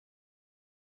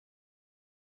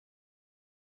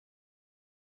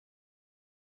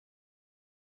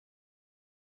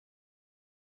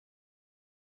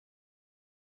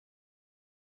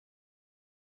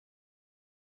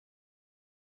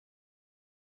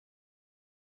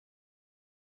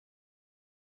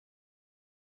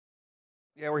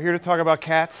Yeah, we're here to talk about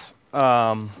cats.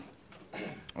 And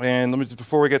let me just,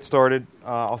 before we get started,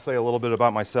 I'll say a little bit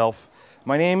about myself.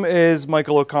 My name is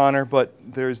Michael O'Connor, but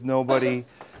there's nobody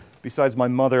besides my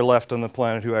mother left on the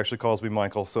planet who actually calls me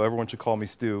Michael, so everyone should call me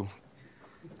Stu.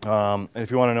 And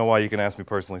if you want to know why, you can ask me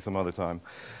personally some other time.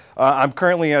 I'm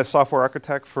currently a software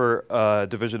architect for a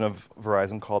division of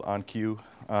Verizon called OnQ.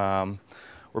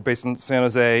 We're based in San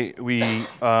Jose. We're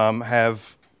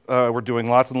doing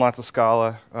lots and lots of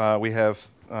Scala. We have,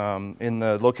 in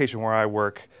the location where I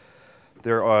work,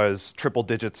 there is triple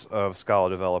digits of Scala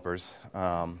developers.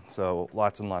 So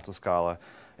lots and lots of Scala.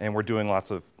 And we're doing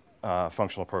lots of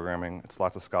functional programming. It's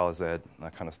lots of Scalaz, that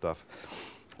kind of stuff.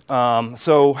 I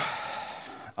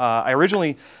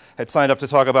originally had signed up to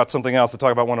talk about something else, to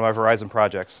talk about one of my Verizon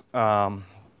projects.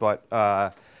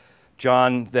 But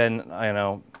John then,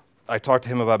 I talked to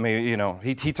him about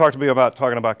he talked to me about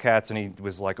talking about cats, and he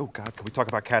was like, oh God, can we talk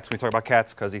about cats? Can we talk about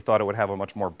cats? Because he thought it would have a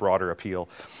much more broader appeal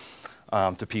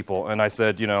to people. And I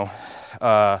said,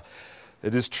 it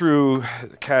is true,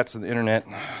 cats and the internet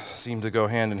seem to go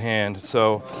hand in hand.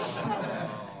 So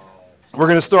we're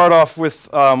going to start off with,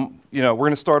 a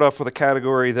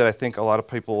category that I think a lot of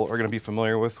people are going to be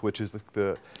familiar with, which is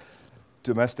the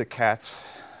domestic cats,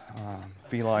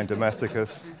 feline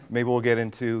domesticus. Maybe we'll get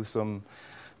into some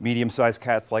medium-sized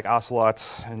cats like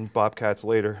ocelots and bobcats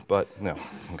later, but no.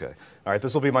 Okay. All right,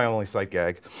 this will be my only sight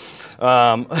gag.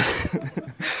 How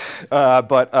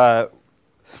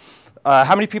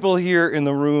many people here in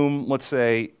the room, let's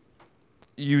say,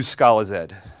 use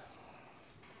Scalaz?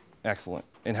 Excellent.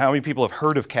 And how many people have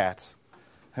heard of cats?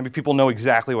 How many people know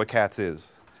exactly what cats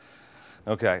is?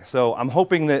 Okay, so I'm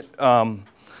hoping that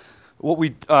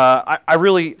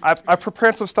I've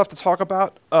prepared some stuff to talk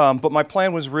about, but my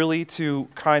plan was really to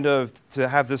to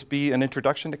have this be an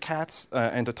introduction to cats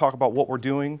and to talk about what we're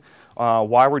doing,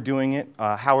 why we're doing it,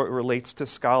 how it relates to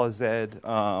Scalaz,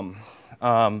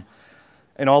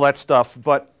 and all that stuff.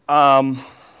 But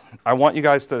I want you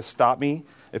guys to stop me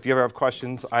if you ever have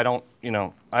questions. I have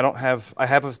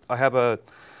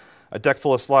a deck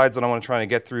full of slides that I want to try to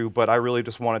get through, but I really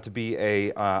just want it to be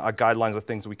a guidelines of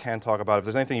things that we can talk about. If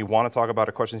there's anything you want to talk about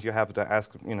or questions you have to ask,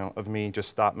 of me, just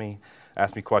stop me,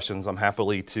 ask me questions. I'm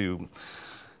happily to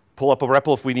pull up a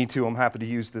REPL if we need to. I'm happy to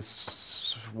use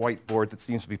this whiteboard that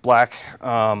seems to be black,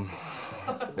 so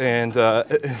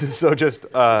just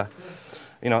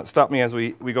stop me as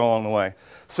we go along the way.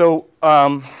 So.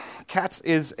 Cats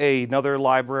is another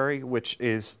library which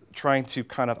is trying to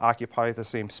kind of occupy the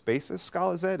same space as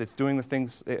Scalaz. It's doing the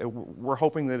things, we're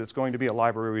hoping that it's going to be a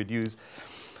library we'd use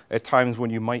at times when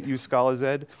you might use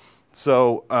Scalaz.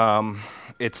 So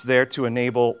it's there to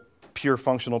enable pure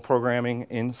functional programming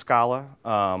in Scala.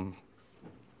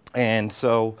 It's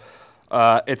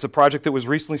a project that was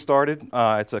recently started.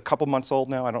 It's a couple months old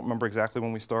now. I don't remember exactly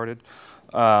when we started.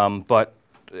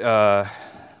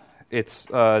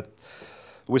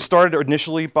 It was started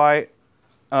initially by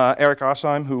Eric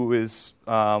Osheim, who is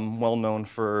well known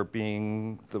for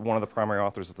being one of the primary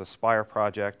authors of the Spire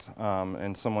project,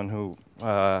 and someone who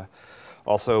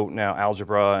also now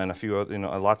algebra and a few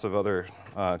lots of other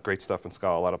great stuff in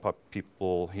Scala. A lot of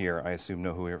people here, I assume,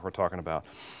 know who we're talking about.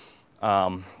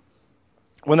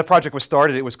 When the project was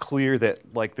started, it was clear that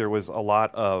there was a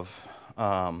lot of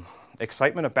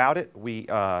excitement about it.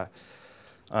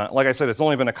 Like I said, it's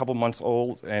only been a couple months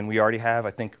old, and we already have,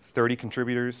 I think, 30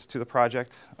 contributors to the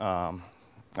project. All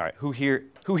right, who here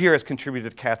has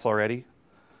contributed to cats already?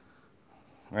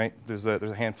 Right, there's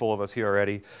a handful of us here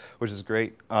already, which is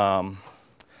great. And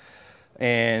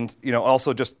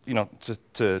also just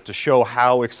to show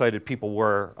how excited people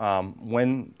were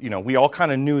when we all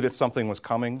kind of knew that something was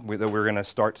coming, that we were going to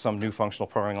start some new functional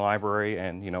programming library,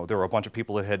 and there were a bunch of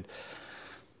people that had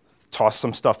tossed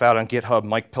some stuff out on GitHub.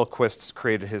 Mike Pilquist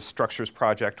created his structures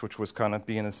project, which was kind of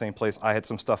being in the same place. I had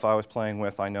some stuff I was playing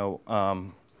with. I know,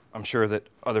 I'm sure that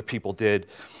other people did.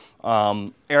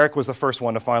 Eric was the first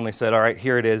one to finally say, all right,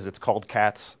 here it is. It's called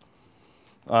Cats.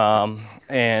 Once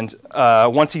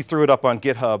he threw it up on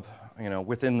GitHub,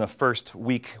 within the first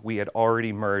week, we had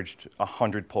already merged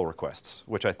 100 pull requests,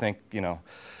 which I think,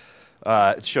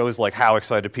 it shows how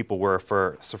excited people were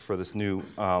for this new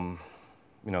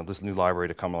this new library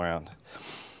to come around.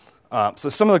 So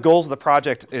some of the goals of the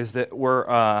project is that we're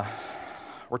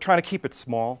trying to keep it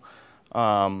small,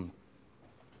 and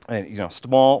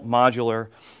small, modular.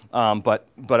 But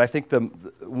I think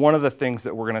one of the things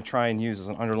that we're going to try and use as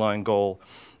an underlying goal,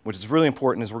 which is really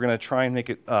important, is we're going to try and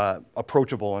make it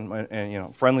approachable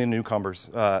and friendly to newcomers.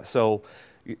 So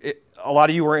a lot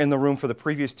of you were in the room for the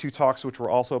previous 2 talks, which were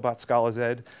also about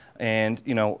Scalaz, and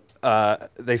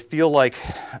they feel like,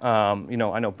 I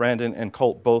know Brandon and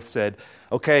Colt both said,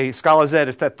 okay, Scalaz,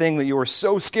 it's that thing that you were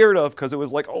so scared of because it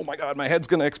was like, oh my God, my head's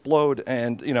going to explode,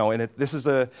 and this is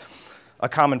a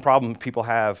common problem people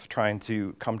have trying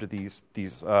to come to these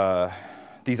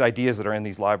ideas that are in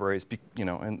these libraries,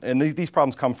 and these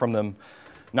problems come from them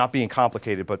not being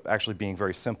complicated, but actually being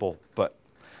very simple. But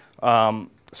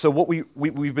so what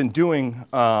we've been doing,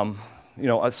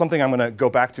 something I'm going to go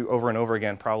back to over and over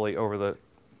again, probably over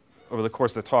the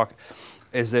course of the talk,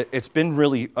 is that it's been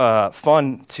really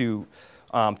fun to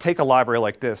take a library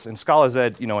like this. And Scalaz,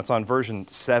 it's on version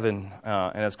 7,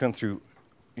 and it's gone through,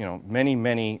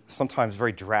 many, sometimes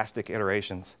very drastic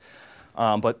iterations.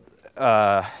 But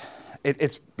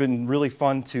it's been really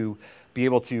fun to be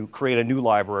able to create a new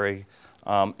library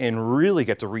and really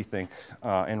get to rethink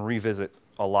and revisit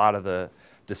a lot of the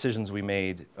decisions we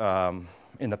made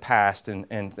in the past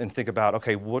and think about,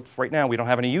 okay, right now we don't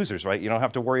have any users, right? You don't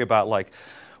have to worry about like,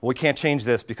 well, we can't change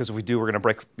this because if we do, we're going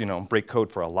to break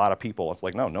code for a lot of people. It's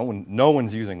like, no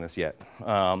one's using this yet.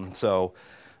 So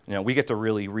we get to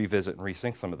really revisit and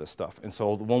rethink some of this stuff. And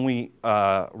so when we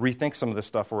rethink some of this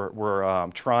stuff, we're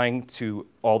trying to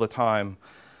all the time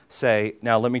say,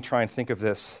 now let me try and think of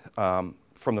this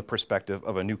from the perspective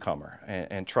of a newcomer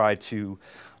and try to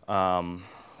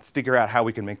figure out how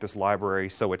we can make this library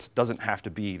so it doesn't have to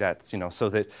be that, so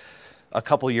that a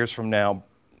couple of years from now,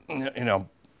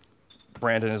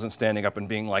 Brandon isn't standing up and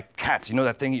being like, "Cats,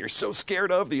 that thing you're so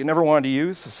scared of that you never wanted to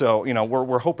use." So,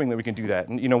 we're hoping that we can do that.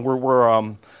 And,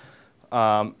 we're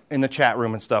in the chat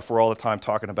room and stuff, we're all the time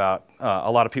talking about,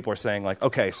 a lot of people are saying like,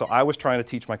 okay, so I was trying to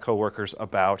teach my coworkers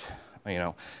about,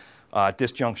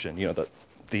 disjunction,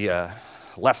 the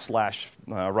left slash,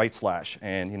 right slash,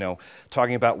 and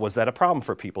talking about, was that a problem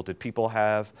for people? Did people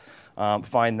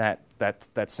find that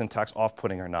syntax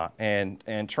off-putting or not?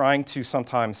 And trying to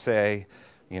sometimes say,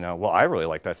 well, I really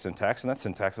like that syntax, and that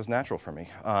syntax is natural for me.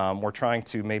 We're trying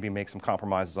to maybe make some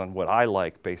compromises on what I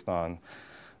like based on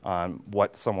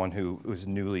what someone who's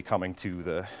newly coming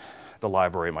to the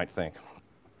library might think.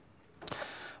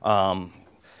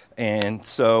 And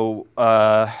so,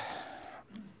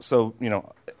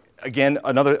 again,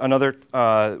 another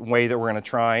way that we're going to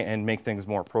try and make things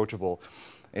more approachable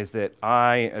is that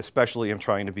I especially am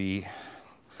trying to be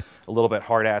a little bit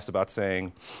hard-assed about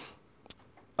saying,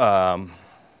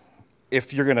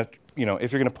 if you're going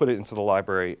to put it into the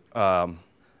library, I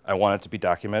want it to be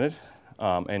documented,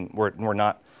 and we're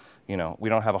not, we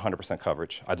don't have 100%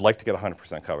 coverage. I'd like to get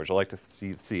 100% coverage. I'd like to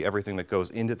see everything that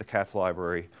goes into the CATS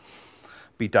library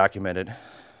be documented,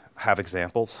 have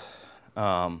examples.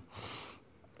 And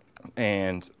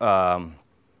the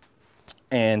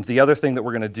other thing that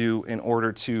we're going to do in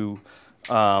order to,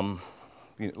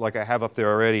 like I have up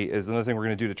there already, is another thing we're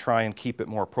going to do to try and keep it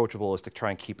more approachable is to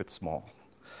try and keep it small.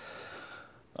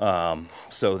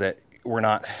 So that we're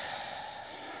not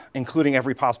including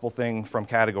every possible thing from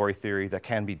category theory that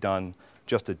can be done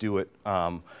just to do it.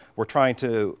 We're trying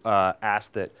to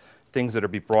ask that things that are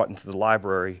being brought into the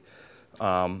library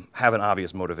have an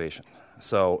obvious motivation.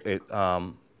 So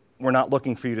we're not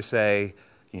looking for you to say,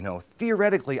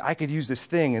 theoretically I could use this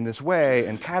thing in this way,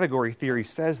 and category theory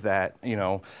says that.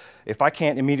 If I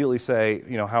can't immediately say,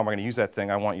 how am I going to use that thing,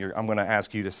 I'm going to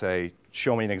ask you to say,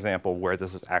 show me an example where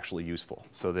this is actually useful,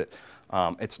 so that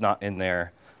it's not in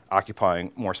there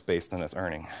occupying more space than it's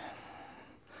earning.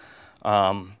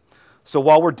 So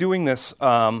while we're doing this,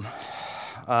 and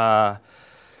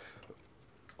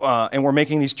we're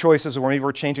making these choices, or maybe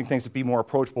we're changing things to be more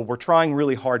approachable, we're trying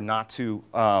really hard not to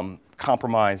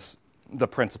compromise the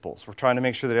principles. We're trying to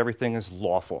make sure that everything is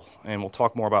lawful, and we'll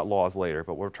talk more about laws later,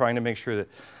 but we're trying to make sure that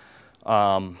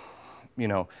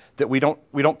that we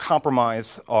don't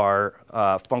compromise our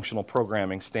functional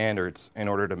programming standards in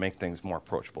order to make things more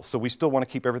approachable. So we still want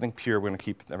to keep everything pure. We want to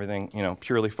keep everything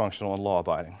purely functional and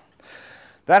law-abiding.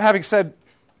 That having said,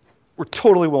 we're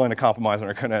totally willing to compromise on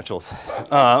our credentials.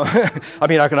 I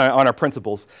mean, on our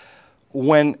principles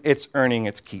when it's earning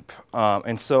its keep.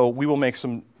 And so we will make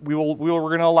some. We're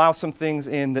going to allow some things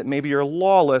in that maybe are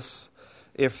lawless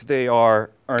if they are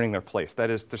earning their place.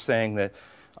 That is, they're saying that.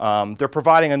 They're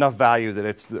providing enough value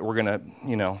that we're going to,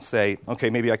 say, okay,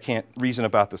 maybe I can't reason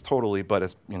about this totally, but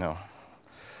it's,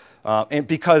 and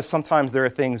because sometimes there are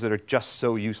things that are just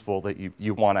so useful that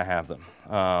you want to have them.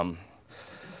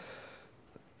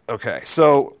 Okay,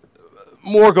 so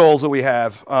more goals that we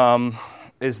have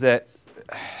is that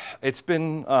it's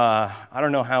been, I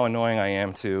don't know how annoying I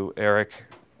am to Eric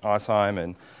Osheim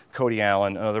and Cody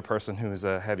Allen, another person who is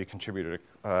a heavy contributor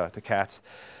to CATS.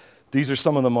 these are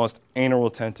some of the most anal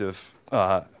retentive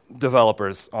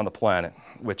developers on the planet,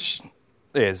 which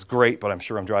is great, but I'm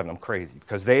sure I'm driving them crazy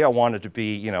because they all wanted to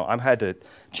be, you know, I've had to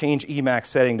change Emacs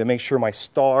setting to make sure my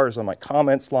stars on my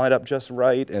comments line up just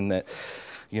right and that,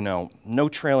 you know, no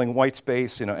trailing white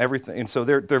space, you know, everything. And so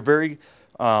they're very,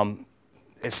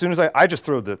 as soon as I just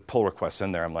throw the pull requests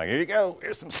in there, I'm like, here you go,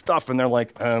 here's some stuff. And they're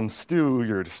like, Stu,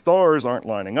 your stars aren't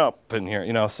lining up in here,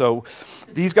 you know. So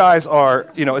these guys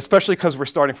are, you know, especially because we're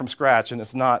starting from scratch and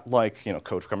it's not like, you know,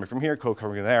 code coming from here, code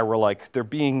coming from there. We're like, they're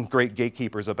being great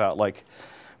gatekeepers about like,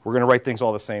 we're going to write things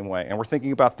all the same way. And we're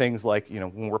thinking about things like, you know,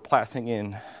 when we're passing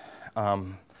in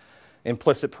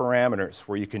implicit parameters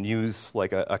where you can use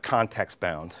like a context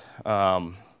bound,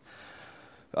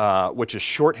 which is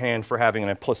shorthand for having an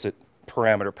implicit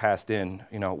parameter passed in,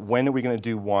 you know, when are we going to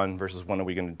do one versus when are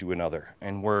we going to do another?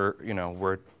 And we're, you know,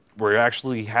 we're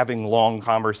actually having long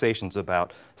conversations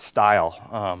about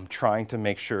style, trying to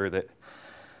make sure that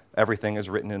everything is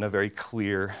written in a very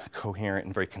clear, coherent,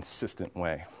 and very consistent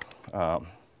way.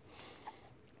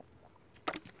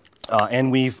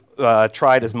 And we've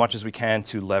tried as much as we can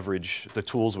to leverage the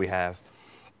tools we have,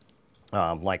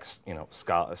 like, you know,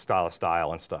 Scala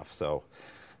style and stuff. So.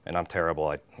 And I'm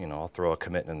terrible. I'll throw a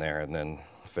commit in there and then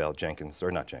fail Jenkins, or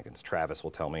not Jenkins, Travis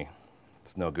will tell me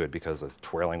it's no good because of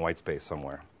twirling white space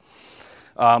somewhere.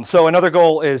 So another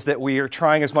goal is that we are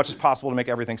trying as much as possible to make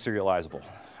everything serializable.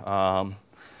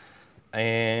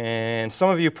 And some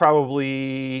of you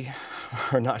probably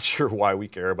are not sure why we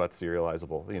care about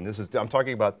serializable. I mean, I'm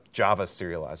talking about Java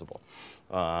serializable.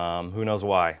 Who knows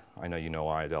why? I know you know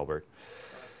why, Delbert.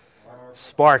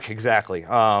 Spark, exactly.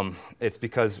 It's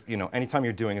because, you know, anytime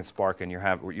you're doing in Spark and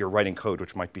you're writing code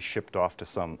which might be shipped off to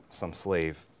some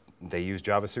slave, they use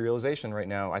Java serialization right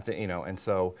now. I think, you know, and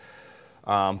so,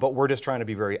 but we're just trying to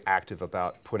be very active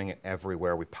about putting it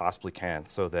everywhere we possibly can,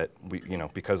 so that we, you know,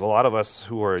 because a lot of us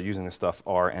who are using this stuff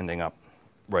are ending up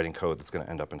writing code that's going to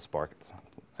end up in Spark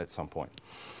at some point.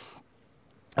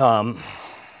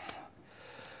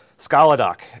 Scala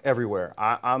doc everywhere.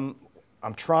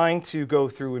 I'm trying to go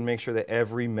through and make sure that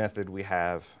every method we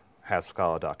have has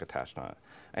Scala doc attached on it.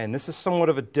 And this is somewhat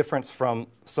of a difference from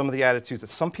some of the attitudes that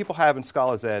some people have in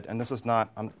Scalaz, and this is not,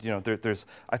 you know,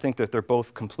 I think that they're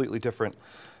both completely different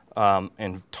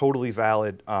and totally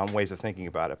valid ways of thinking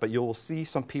about it. But you will see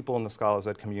some people in the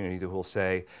Scalaz community who will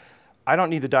say, I don't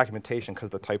need the documentation because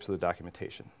of the types of the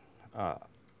documentation. And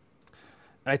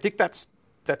I think that's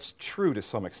true to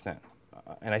some extent.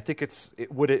 And I think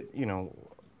you know,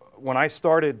 when I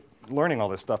started learning all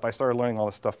this stuff, I started learning all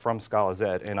this stuff from Scalaz,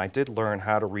 and I did learn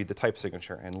how to read the type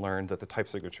signature and learned that the type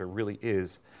signature really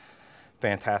is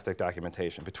fantastic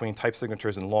documentation. Between type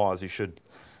signatures and laws, you should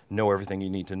know everything you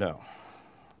need to know.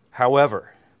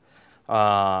 However,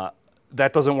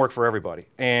 that doesn't work for everybody.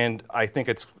 And I think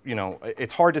it's, you know,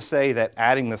 it's hard to say that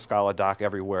adding the Scala doc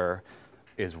everywhere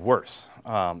is worse.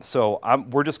 So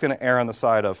we're just going to err on the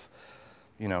side of,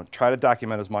 you know, try to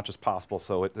document as much as possible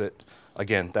so that,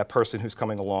 again, that person who's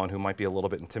coming along who might be a little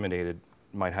bit intimidated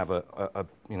might have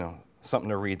you know, something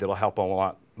to read that'll help them a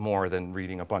lot more than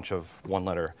reading a bunch of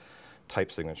one-letter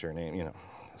type signature name, you know.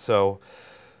 So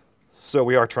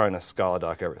we are trying to Scala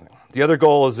doc everything. The other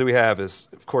goal that we have is,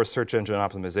 of course, search engine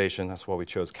optimization. That's why we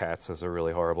chose CATS as a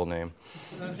really horrible name.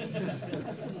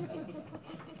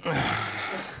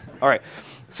 All right.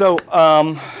 So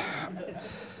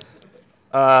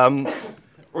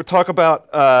we'll talk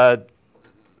about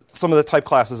some of the type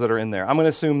classes that are in there. I'm going to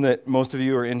assume that most of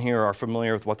you are in here are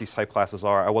familiar with what these type classes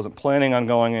are. I wasn't planning on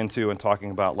going into and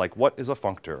talking about like what is a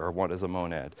functor or what is a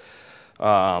monad.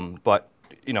 But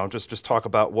you know, just talk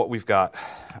about what we've got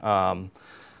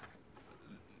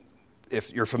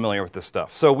if you're familiar with this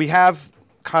stuff. So we have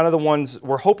kind of the ones,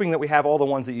 we're hoping that we have all the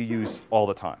ones that you use all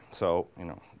the time. So, you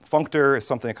know, functor is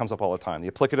something that comes up all the time. The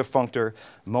applicative functor,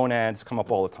 monads come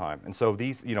up all the time. And so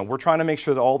these, you know, we're trying to make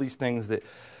sure that all these things that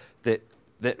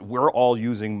we're all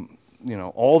using, you know,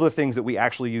 all the things that we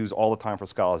actually use all the time for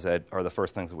Scalaz are the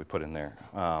first things that we put in there.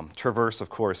 Traverse, of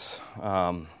course,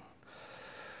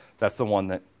 that's the one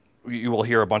that you will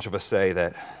hear a bunch of us say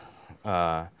that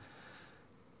 50%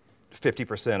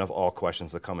 of all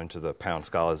questions that come into the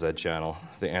 #Scalaz channel,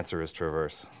 the answer is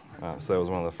traverse. So that was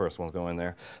one of the first ones going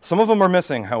there. Some of them are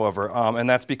missing, however, and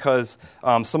that's because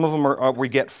some of them we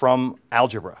get from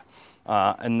algebra.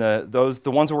 And the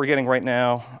ones that we're getting right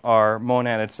now are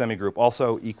monaded semigroup,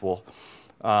 also equal.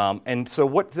 And so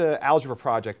what the algebra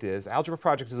project is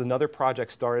another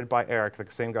project started by Eric, the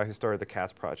same guy who started the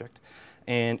CAS project.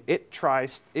 And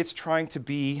it's trying to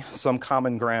be some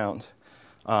common ground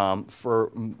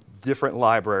for different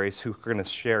libraries who are going to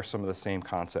share some of the same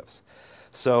concepts.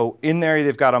 So in there,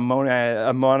 they've got a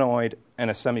monoid and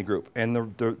a semigroup. And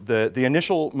the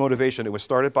initial motivation, it was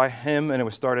started by him, and it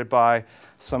was started by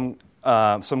some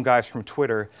guys from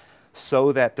Twitter,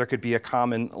 so that there could be a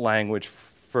common language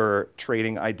for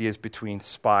trading ideas between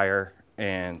Spire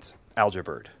and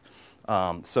Algebird.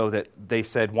 So that they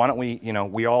said, why don't we,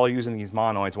 we all are using these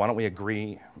monoids, why don't we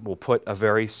agree, we'll put a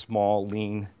very small,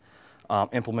 lean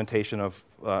implementation of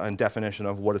and definition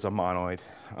of what is a monoid,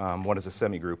 what is a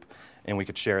semigroup, and we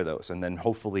could share those. And then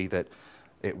hopefully that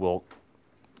it will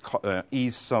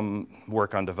ease some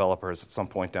work on developers at some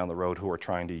point down the road who are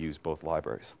trying to use both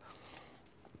libraries.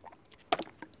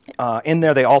 In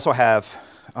there, they also have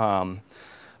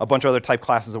a bunch of other type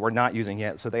classes that we're not using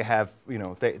yet. So they have,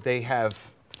 they have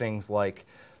things like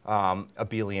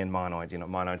abelian monoids,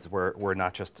 monoids where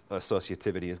not just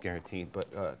associativity is guaranteed,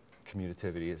 but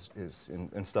commutativity is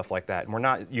and stuff like that. And we're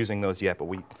not using those yet, but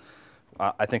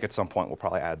I think at some point we'll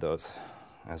probably add those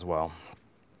as well.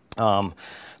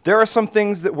 There are some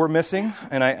things that we're missing,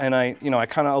 and I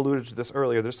kind of alluded to this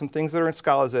earlier. There's some things that are in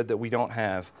Scalaz that we don't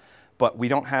have, but we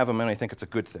don't have them, and I think it's a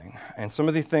good thing. And some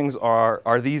of these things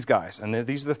are these guys, and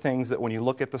these are the things that when you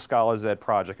look at the Scalaz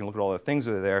project and look at all the things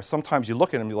that are there, sometimes you look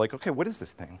at them and you're like, okay, what is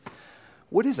this thing?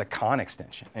 What is a con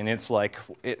extension? And it's like,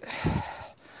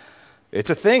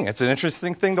 it's a thing. It's an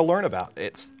interesting thing to learn about.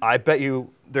 I bet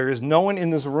you there is no one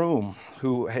in this room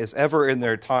who has ever in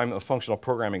their time of functional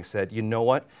programming said, you know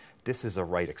what? This is a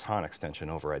right con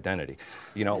extension over identity.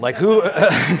 Like who?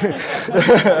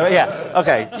 Yeah,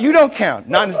 okay, you don't count.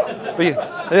 But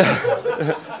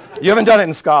you haven't done it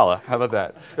in Scala. How about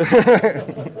that?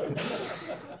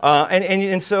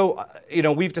 And so,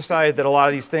 we've decided that a lot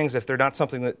of these things, if they're not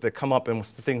something that come up and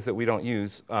things that we don't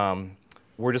use,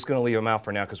 we're just going to leave them out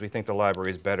for now because we think the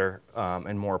library is better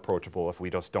and more approachable if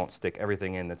we just don't stick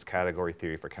everything in that's category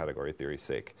theory for category theory's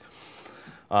sake.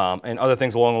 And other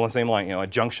things along the same line,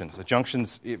 adjunctions.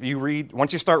 Adjunctions,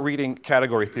 once you start reading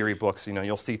category theory books,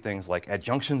 you'll see things like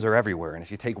adjunctions are everywhere. And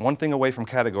if you take one thing away from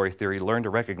category theory, learn to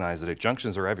recognize that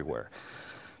adjunctions are everywhere.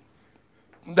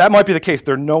 That might be the case.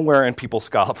 They're nowhere in people's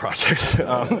Scala projects.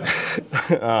 So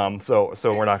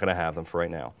we're not going to have them for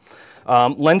right now.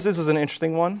 Lenses is an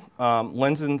interesting one.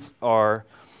 Lenses are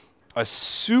a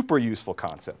super useful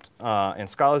concept. And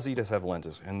Scalaz does have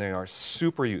lenses, and they are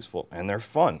super useful, and they're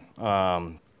fun.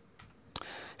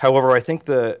 However, I think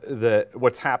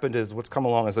what's happened is, what's come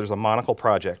along is there's a Monocle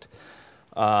project.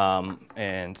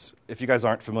 And if you guys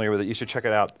aren't familiar with it, you should check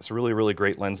it out. It's a really, really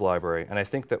great lens library. And I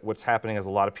think that what's happening is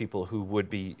a lot of people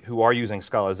who are using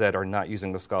Scalaz are not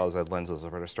using the Scalaz lenses,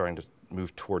 but are starting to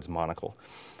move towards Monocle.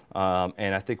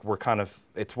 And I think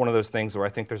it's one of those things where I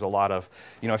think there's a lot of,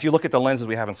 if you look at the lenses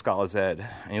we have in Scalaz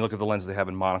and you look at the lenses they have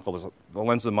in Monocle, the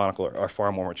lenses in Monocle are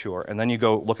far more mature. And then you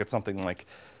go look at something like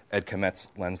Ed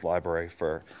Komet's lens library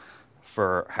for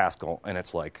Haskell, and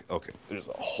it's like, okay, there's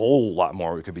a whole lot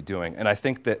more we could be doing. And I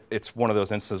think that it's one of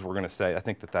those instances we're going to say, I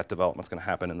think that development's going to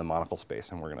happen in the Monocle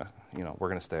space, and we're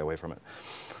going to stay away from it.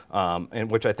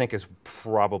 And which I think is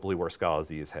probably where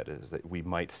Scalaz is headed, is that we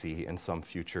might see in some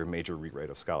future major rewrite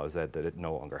of Scalaz that it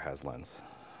no longer has lens.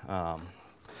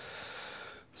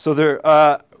 So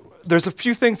there's a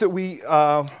few things that we,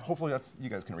 hopefully you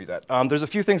guys can read that. There's a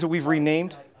few things that we've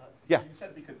renamed. Yeah. You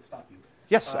said we could stop you.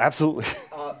 Yes, absolutely.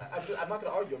 I'm not going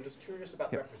to argue. I'm just curious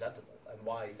about representable and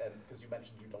why, and because you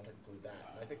mentioned you don't include that.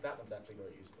 And I think that one's actually very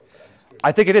useful. But I'm just curious.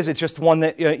 I think it is. It's just one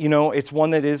that, it's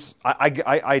one that is,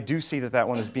 I do see that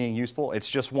one is being useful. It's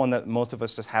just one that most of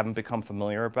us just haven't become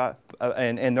familiar about.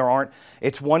 And there aren't,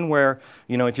 it's one where,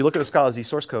 if you look at the Scalaz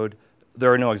source code,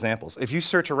 there are no examples. If you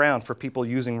search around for people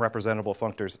using representable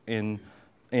functors in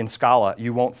Scala,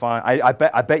 you won't find,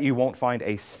 I bet you won't find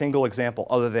a single example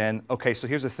other than, okay, so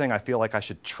here's this thing I feel like I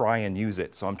should try and use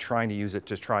it, so I'm trying to use it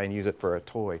to try and use it for a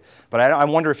toy. But I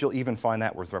wonder if you'll even find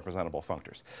that with representable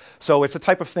functors. So it's a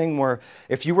type of thing where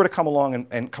if you were to come along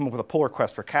and come up with a pull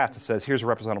request for cats that says, here's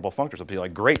representable functors, I'll be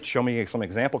like, great, show me some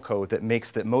example code that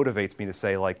motivates me to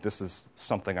say, like, this is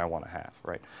something I want to have,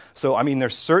 right? So, I mean,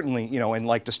 there's certainly, and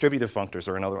like distributive functors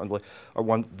are another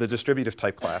one, the distributive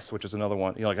type class, which is another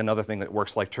one, like another thing that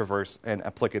works like traverse and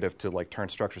applicative to like turn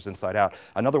structures inside out.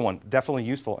 Another one, definitely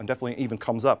useful and definitely even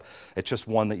comes up. It's just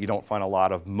one that you don't find a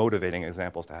lot of motivating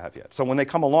examples to have yet. So when they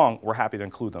come along, we're happy to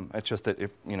include them. It's just that if,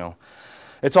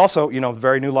 it's also,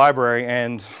 very new library,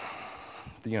 and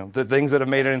the things that have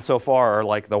made it in so far are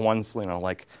like the ones,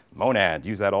 like Monad,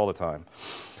 use that all the time.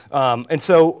 And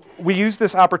so we use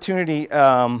this opportunity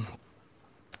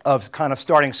of kind of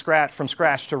starting from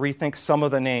scratch to rethink some of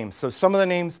the names. So some of the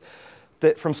names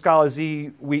that from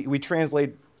Scalaz we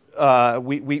translate,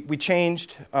 we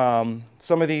changed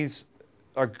some of these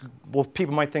well,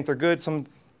 people might think they're good. Some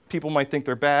people might think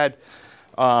they're bad.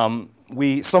 Some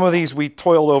of these we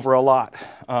toiled over a lot.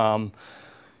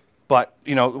 But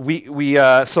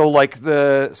so like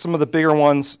some of the bigger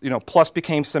ones, plus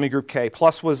became semigroup K.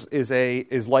 Plus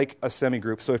is like a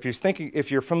semigroup. So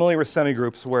if you're familiar with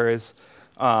semigroups, whereas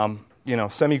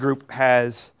semigroup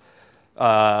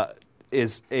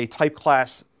is a type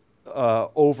class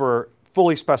over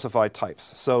fully specified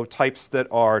types. So types that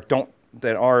are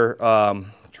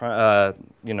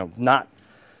not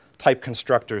type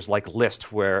constructors like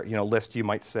list, where list you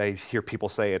might hear people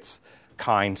say it's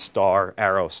kind star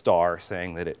arrow star,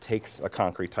 saying that it takes a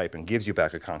concrete type and gives you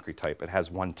back a concrete type. It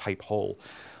has one type hole,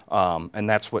 and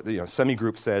that's what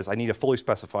semigroup says. I need a fully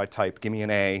specified type. Give me an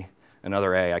A,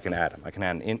 another A. I can add them. I can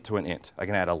add an int to an int. I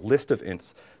can add a list of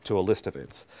ints to a list of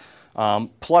ints.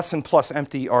 Plus and plus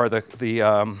empty are the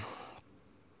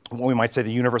what we might say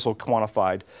the universal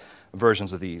quantified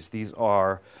versions of these. These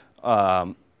are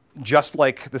just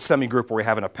like the semigroup where we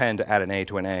have an append to add an A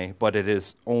to an A, but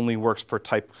it only works for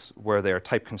types where they're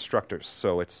type constructors.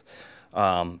 So it's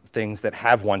things that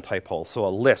have one type hole. So a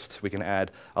list, we can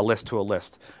add a list to a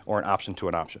list or an option to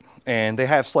an option. And they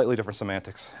have slightly different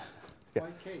semantics. Yeah. Why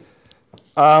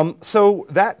K? So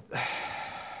that,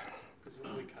 It's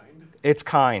really kind. it's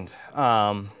kind.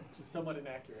 Which is somewhat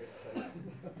inaccurate. But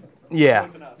Yeah.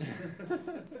 close enough.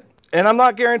 And I'm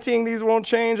not guaranteeing these won't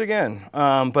change again,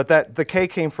 but the K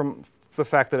came from the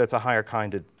fact that it's a higher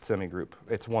kinded semigroup.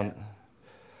 It's one,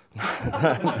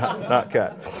 not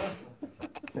cat.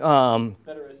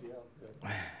 Better SEO.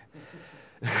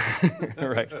 Yeah.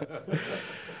 Right.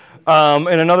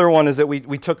 And another one is that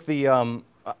we took the one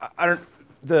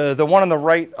on the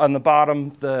right on the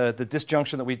bottom, the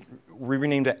disjunction that we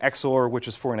renamed to XOR, which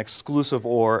is for an exclusive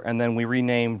OR, and then we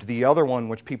renamed the other one,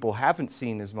 which people haven't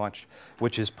seen as much,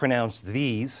 which is pronounced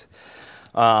these,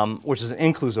 which is an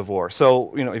inclusive OR.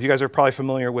 So if you guys are probably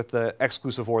familiar with the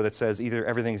exclusive OR that says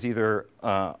everything's either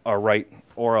a right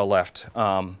or a left,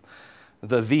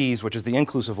 the these, which is the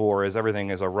inclusive OR, is everything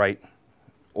is a right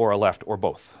or a left or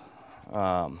both.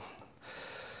 Oh,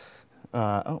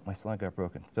 my slide got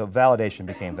broken. So validation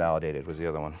became validated was the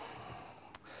other one.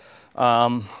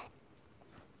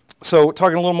 So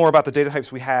talking a little more about the data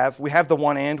types we have the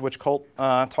one and, which Colt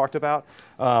talked about.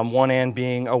 One and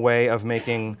being a way of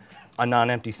making a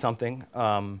non-empty something.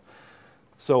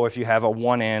 So if you have a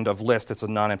one and of list, it's a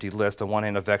non-empty list. A one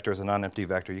and of vector is a non-empty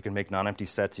vector. You can make non-empty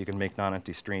sets. You can make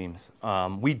non-empty streams.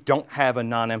 We don't have a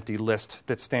non-empty list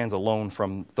that stands alone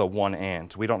from the one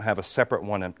and. We don't have a separate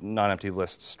non-empty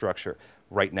list structure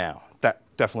right now. That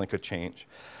definitely could change.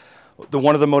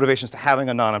 One of the motivations to having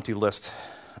a non-empty list,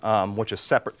 which is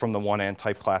separate from the one and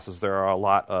type classes, there are a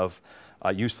lot of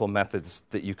useful methods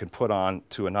that you can put on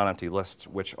to a non-empty list,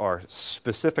 which are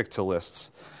specific to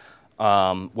lists,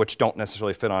 which don't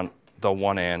necessarily fit on the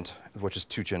one and, which is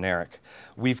too generic.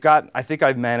 I think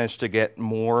I've managed to get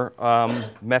more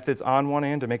methods on one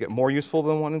and to make it more useful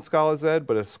than one in Scalaz,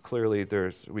 but it's clearly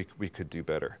we could do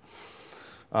better.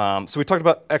 So we talked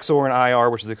about XOR and IR,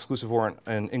 which is exclusive OR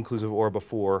and inclusive OR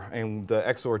before, and the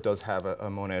XOR does have a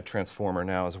monad transformer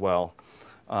now as well.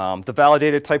 The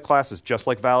validated type class is just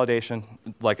like validation,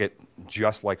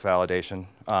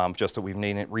 just that we've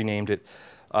renamed it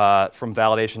from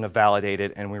validation to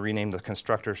validated, and we renamed the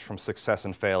constructors from success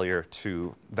and failure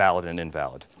to valid and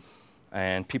invalid.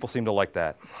 And people seem to like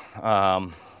that.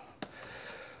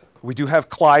 We do have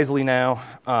Kleisli now,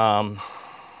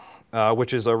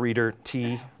 which is a reader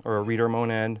T or a reader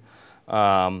monad.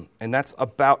 And that's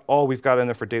about all we've got in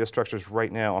there for data structures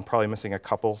right now. I'm probably missing a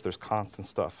couple. There's constant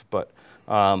stuff, but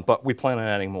we plan on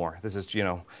adding more. This is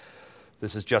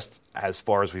just as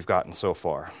far as we've gotten so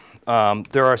far.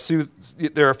 There are a few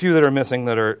that are missing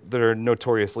that are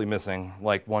notoriously missing,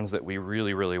 like ones that we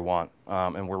really, really want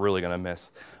and we're really going to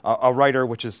miss. A writer,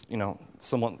 which is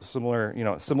similar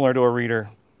to a reader.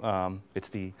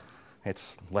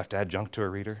 It's left adjunct to a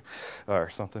reader or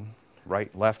something.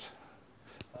 Right, left,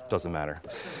 doesn't matter.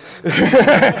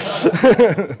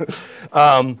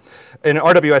 And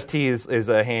RWST is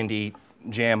a handy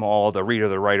jam all the reader,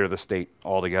 the writer, the state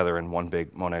all together in one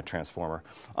big monad transformer.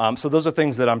 So those are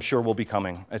things that I'm sure will be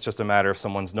coming. It's just a matter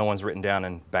of no one's written down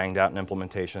and banged out an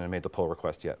implementation and made the pull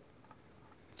request yet.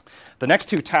 The next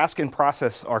two, task and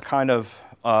process, are kind of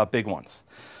big ones.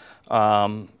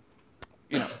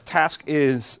 Task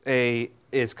is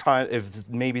kind of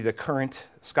maybe the current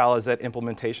Scalaz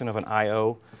implementation of an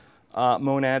I/O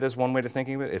monad is one way to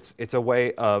thinking of it. It's a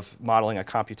way of modeling a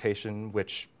computation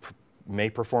which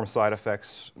may perform side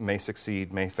effects, may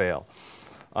succeed, may fail.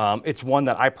 It's one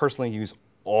that I personally use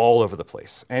all over the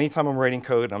place. Anytime I'm writing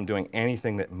code and I'm doing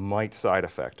anything that might side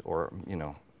effect or,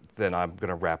 then I'm going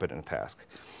to wrap it in a task.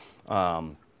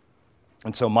 And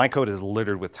so my code is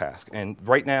littered with task. And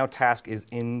right now, task is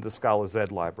in the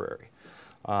Scalaz library.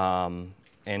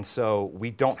 And so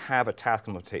we don't have a task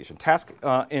implementation. Task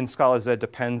in Scalaz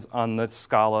depends on the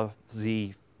Scalaz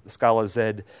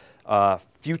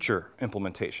future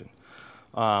implementation.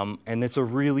 And it's a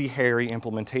really hairy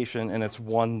implementation, and it's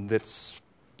one that's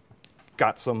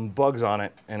got some bugs on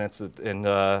it.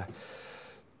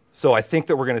 So I think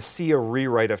that we're going to see a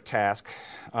rewrite of task.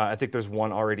 I think there's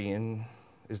one already in.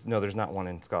 No, there's not one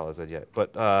in Scalaz yet.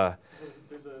 But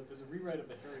there's a rewrite of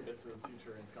the hairy bits of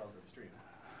future in Scalaz stream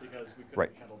because we couldn't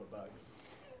Right. handle the bugs.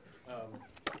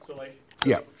 So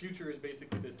Yeah. future is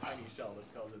basically this tiny shell that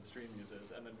Scalaz stream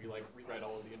uses, and then we rewrite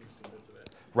all of the interesting bits of it.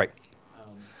 right.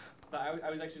 But I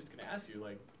was actually just going to ask you,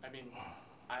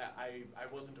 I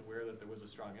wasn't aware that there was a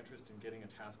strong interest in getting a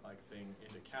task-like thing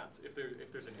into cats. If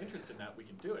there's an interest in that, we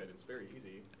can do it. It's very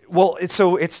easy. Well, it's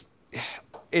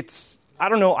I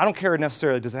don't know. I don't care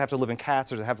necessarily. Does it have to live in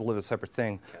cats or does it have to live as a separate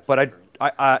thing? But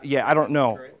I don't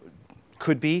know.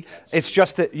 Could be. It's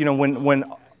just that when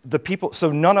the people.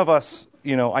 So none of us.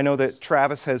 I know that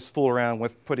Travis has fooled around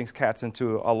with putting cats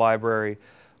into a library,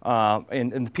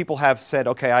 and the people have said,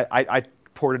 okay, I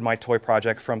ported my toy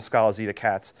project from Scalaz to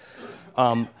cats.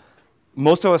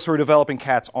 Most of us who are developing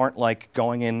cats aren't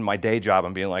going in my day job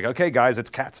and being like, okay, guys, it's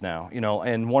cats now,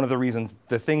 And one of the reasons,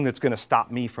 the thing that's going to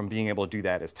stop me from being able to do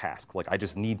that is task. I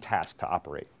just need task to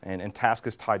operate, and task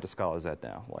is tied to Scalaz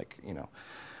now.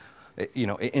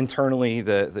 Internally,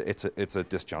 it's a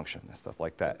disjunction and stuff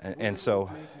like that, and so.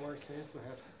 Would it make more sense to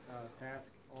have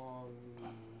task on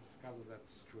Scalaz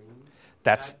stream?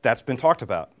 That's been talked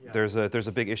about. Yeah. There's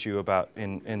a big issue about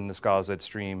in the Scalaz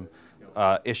stream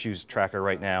issues tracker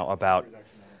right now about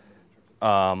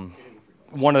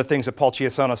one of the things that Paul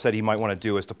Chiasano said he might want to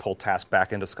do is to pull task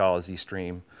back into Scalaz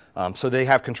stream. So they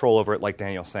have control over it, like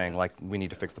Daniel's saying, we need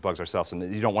to fix the bugs ourselves,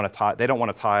 and you don't want to tie. They don't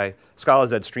want to tie.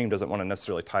 Scalaz stream doesn't want to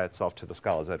necessarily tie itself to the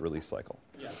Scalaz release cycle.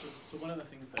 Yeah. So one of the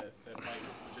things that might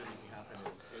legitimately happen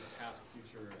is task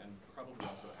future and probably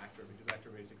also actor, because actor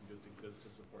basically just exists to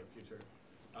support future.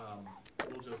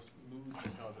 We'll just move to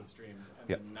Scalaz streams and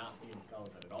Yep. then not be in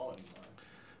Scalaz at all anymore.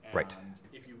 And Right.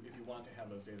 if you want to have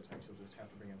those data types, you'll just have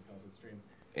to bring in Scalaz stream.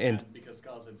 And because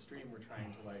Scalaz stream, we're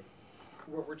trying to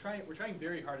we're trying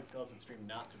very hard at Scalaz stream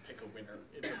not to pick a winner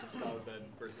in terms of Scalaz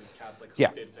versus cats, whose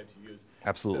Yeah. data types you use.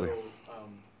 Absolutely. So,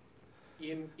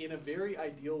 in a very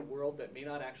ideal world that may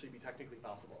not actually be technically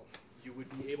possible, you would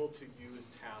be able to use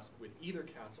task with either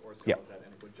cats or Scalaz,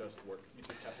 and it would just work. You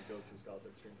just have to go through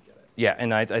Scalaz stream to get it. Yeah,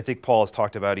 and I think Paul has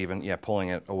talked about even pulling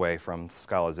it away from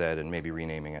Scalaz and maybe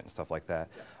renaming it and stuff like that.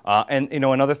 Yeah. And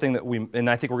another thing that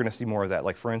I think we're going to see more of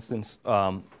that. For instance,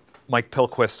 Mike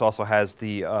Pilquist also has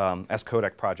the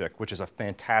scodec project, which is a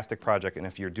fantastic project. And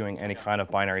if you're doing any kind of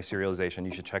binary serialization,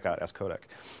 you should check out scodec.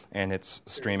 And it's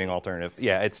streaming alternative.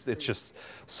 Yeah, it's just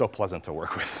so pleasant to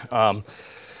work with.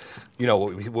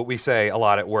 What we say a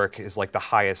lot at work is the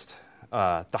highest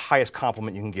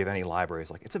compliment you can give any library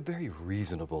is it's a very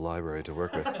reasonable library to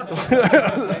work with. I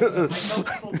tell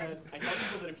people that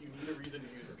if you need a reason to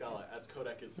use Scala,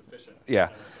 scodec is sufficient. Yeah.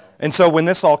 And so when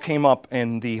this all came up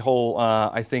and the whole,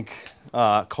 I think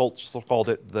Colt called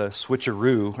it the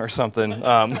switcheroo or something.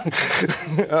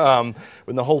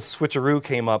 When the whole switcheroo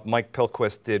came up, Mike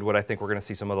Pilquist did what I think we're going to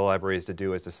see some other libraries to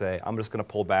do, is to say, I'm just going to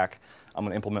pull back. I'm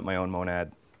going to implement my own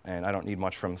monad. And I don't need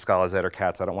much from Scalaz or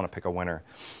cats. I don't want to pick a winner.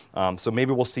 So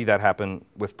maybe we'll see that happen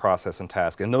with process and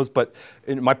task. But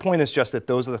my point is just that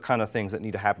those are the kind of things that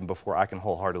need to happen before I can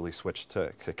wholeheartedly switch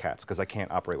to cats, because I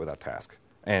can't operate without task.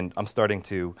 And I'm starting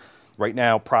to, right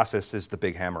now, process is the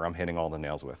big hammer I'm hitting all the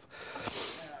nails with.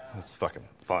 It's fucking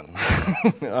fun.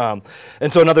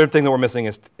 And so another thing that we're missing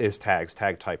is tags,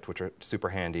 tag typed, which are super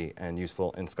handy and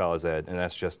useful in Scalaz. And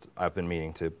that's just, I've been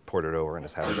meaning to port it over and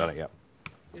just haven't done it yet.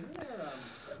 Isn't there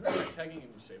tagging in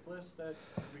shapeless that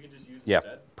we can just use Yeah,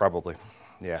 instead? probably.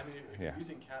 Yeah, I mean, if you're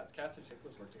using cats and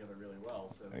shapeless work together really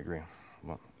well. So. I agree.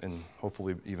 Well, and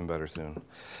hopefully even better soon.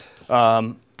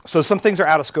 So some things are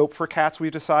out of scope for cats,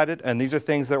 we've decided, and these are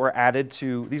things that were added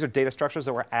to, these are data structures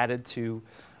that were added to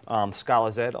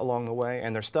Scalaz along the way,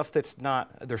 and they're stuff that's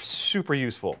not, they're super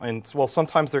useful. And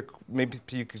sometimes they're, maybe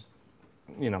you could,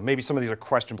 maybe some of these are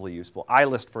questionably useful.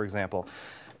 iList, for example,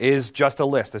 is just a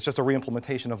list. It's just a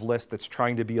reimplementation of list that's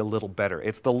trying to be a little better.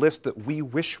 It's the list that we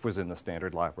wish was in the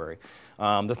standard library.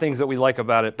 The things that we like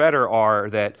about it better are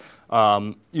that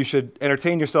you should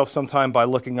entertain yourself sometime by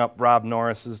looking up Rob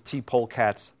Norris's T.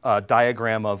 Polecat's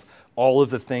diagram of all of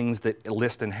the things that a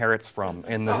list inherits from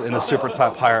in the super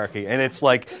type hierarchy. And it's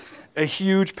like a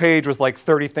huge page with like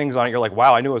 30 things on it. You're like,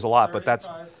 wow, I knew it was a lot, but that's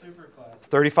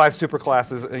 35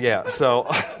 superclasses. Yeah, so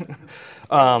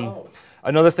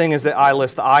another thing is that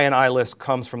the I in IList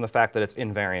comes from the fact that it's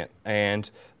invariant. And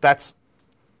that's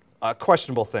a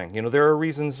questionable thing. You know, there are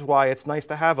reasons why it's nice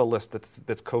to have a list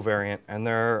that's covariant, and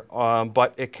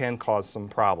but it can cause some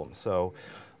problems. So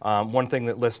one thing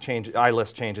that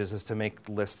IList changes is to make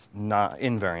lists not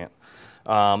invariant.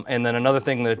 And then another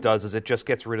thing that it does is it just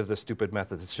gets rid of the stupid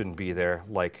methods that shouldn't be there,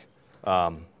 like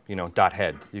you know,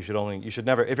 .head. You should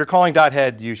never, if you're calling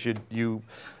 .head, you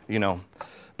know,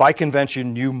 by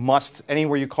convention, you must,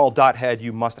 anywhere you call .head,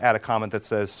 you must add a comment that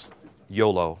says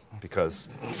YOLO, because,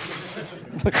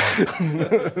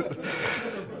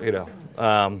 you know,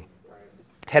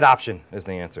 head option is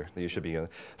the answer that you should be using.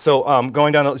 So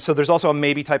going down, so there's also a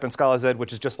maybe type in Scalaz,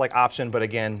 which is just like option, but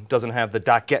again, doesn't have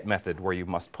the .get method where you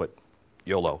must put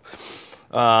YOLO.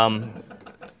 And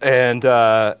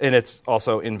it's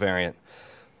also invariant.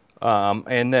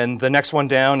 And then the next one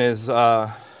down is,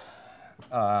 I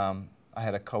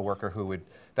had a coworker who would,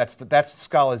 that's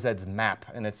Scalaz's map,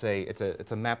 and it's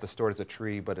a map that's stored as a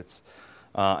tree, but it's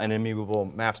an immutable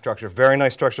map structure. Very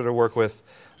nice structure to work with.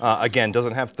 Again,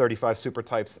 doesn't have 35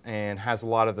 supertypes and has a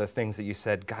lot of the things that you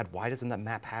said, God, why doesn't that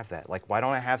map have that? Like, why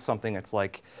don't I have something that's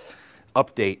like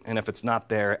update, and if it's not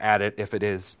there, add it. If it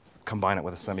is, combine it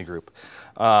with a semigroup.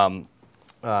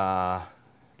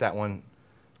 That one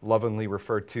lovingly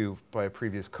referred to by a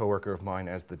previous coworker of mine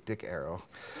as the dick arrow.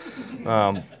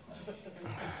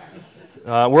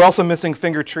 We're also missing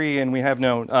finger tree, and we have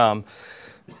no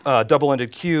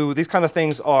double-ended queue. These kind of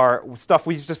things are stuff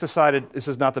we just decided this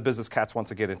is not the business Cats wants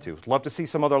to get into. Love to see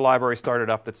some other library started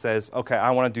up that says, okay,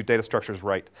 I want to do data structures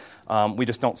right. We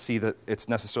just don't see that it's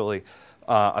necessarily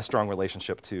a strong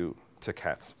relationship to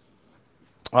Cats.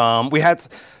 We had,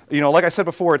 you know, like I said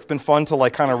before, it's been fun to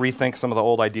like kind of rethink some of the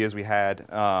old ideas we had,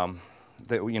 that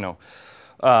you know,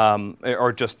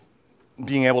 or just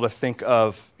being able to think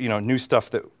of, you know, new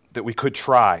stuff that we could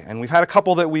try. And we've had a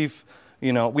couple that we've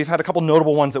had a couple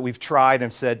notable ones that we've tried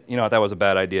and said, you know, that was a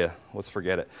bad idea. Let's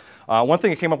forget it. One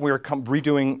thing that came up, we were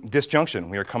redoing disjunction.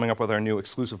 We were coming up with our new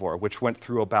exclusive OR, which went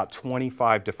through about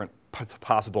 25 different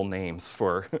possible names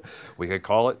for, we could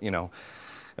call it, you know,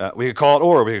 we could call it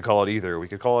or, we could call it either, we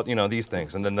could call it, you know, these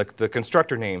things. And then the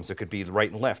constructor names, it could be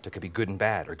right and left, it could be good and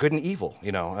bad, or good and evil,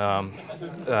 you know.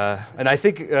 And I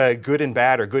think good and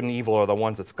bad or good and evil are the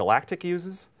ones that Scholastic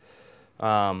uses.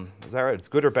 Is that right? It's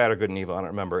good or bad or good and evil, I don't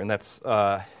remember. And that's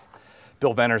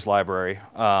Bill Venner's library.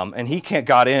 And he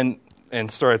got in and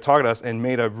started talking to us and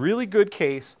made a really good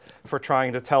case for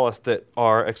trying to tell us that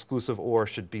our exclusive OR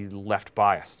should be left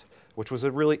biased, which was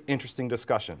a really interesting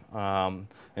discussion.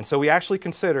 And so we actually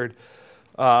considered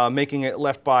making it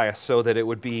left biased so that it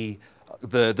would be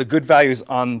the good values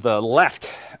on the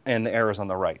left and the errors on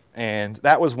the right. And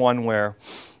that was one where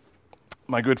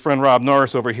my good friend Rob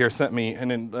Norris over here sent me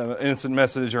an instant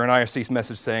message or an IRC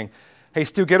message saying, hey,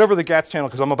 Stu, get over the GATS channel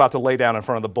because I'm about to lay down in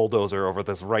front of the bulldozer over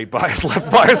this right bias, left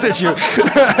bias issue.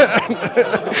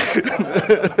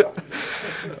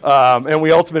 And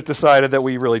we ultimately decided that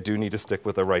we really do need to stick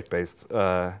with a right-based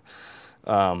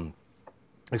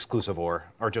exclusive or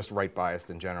just right-biased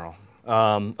in general.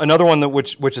 Another one that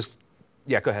which is,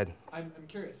 yeah, go ahead. I'm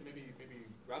curious, maybe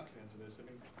Rob can answer this. I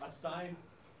mean, aside,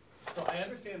 so I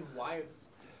understand why it's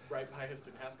right-biased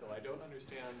in Haskell. I don't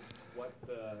understand what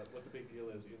the big deal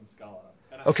is in Scala.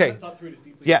 And I haven't thought through it as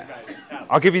deeply as you guys have.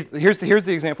 I'll give you, here's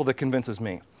the example that convinces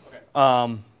me.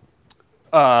 Okay.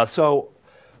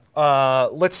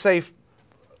 Let's say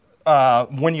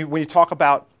when you talk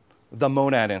about the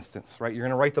monad instance, right? You're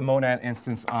going to write the monad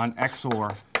instance on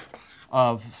XOR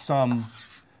of some,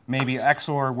 maybe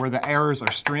XOR where the errors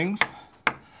are strings,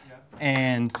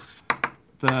 and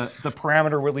the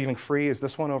parameter we're leaving free is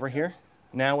this one over here.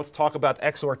 Now let's talk about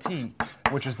XOR-T,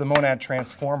 which is the monad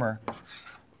transformer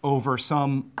over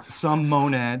some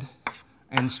monad,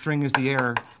 and string is the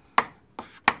error,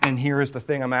 and here is the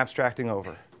thing I'm abstracting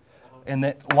over. And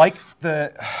that, like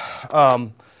the,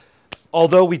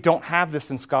 although we don't have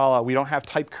this in Scala, we don't have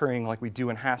type currying like we do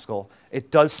in Haskell,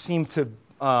 it does seem to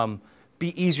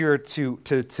be easier to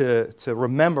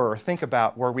remember or think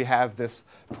about where we have this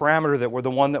parameter that we're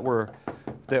the one that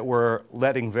we're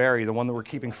letting vary, the one that we're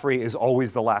keeping free is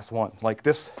always the last one. Like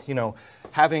this, you know,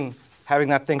 having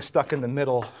that thing stuck in the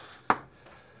middle,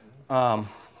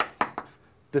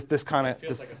 this kind of,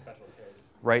 feels like a special case.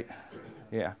 Right?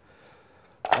 Yeah.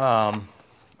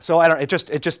 So I don't. It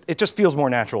just feels more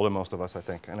natural to most of us, I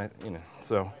think. And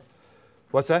so,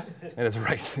 what's that? It is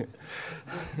right.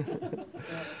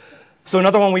 So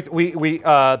another one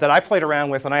that I played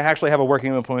around with, and I actually have a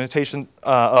working implementation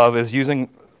of, is using,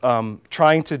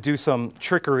 trying to do some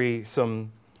trickery,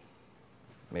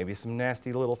 maybe some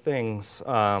nasty little things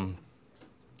to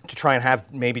try and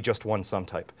have maybe just one sum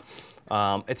type.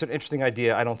 It's an interesting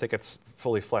idea. I don't think it's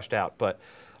fully fleshed out, but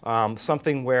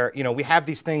something where we have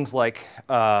these things like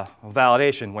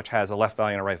validation, which has a left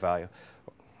value and a right value.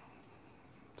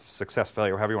 Success,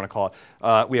 failure, however you want to call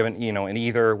it. We have an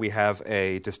either, we have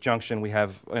a disjunction, we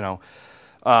have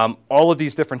all of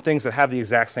these different things that have the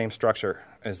exact same structure,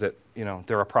 is that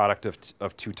they're a product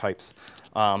of two types.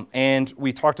 And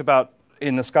we talked about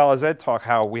in the Scalaz talk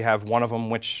how we have one of them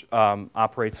which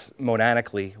operates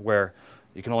monadically, where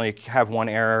you can only have one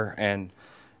error and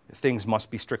things must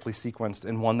be strictly sequenced,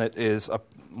 and one that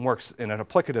works in an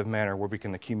applicative manner where we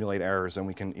can accumulate errors, and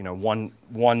we can,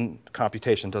 one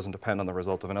computation doesn't depend on the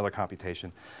result of another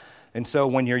computation. And so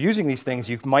when you're using these things,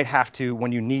 you might have to,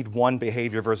 when you need one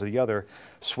behavior versus the other,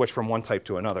 switch from one type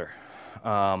to another.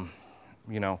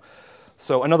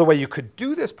 So another way you could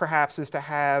do this perhaps is to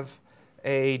have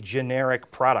a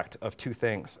generic product of two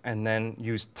things, and then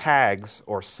use tags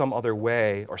or some other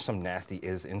way, or some nasty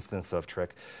instance of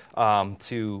trick,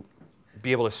 to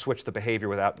be able to switch the behavior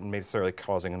without necessarily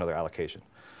causing another allocation.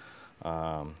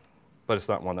 But it's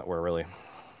not one that we're really,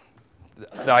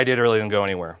 the idea really didn't go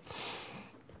anywhere.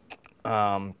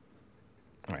 All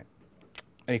right.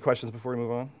 Any questions before we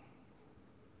move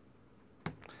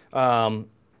on?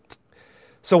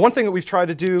 So one thing that we've tried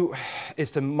to do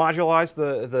is to modularize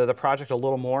the project a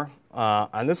little more.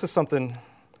 And this is something,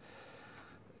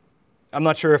 I'm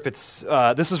not sure if it's,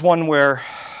 this is one where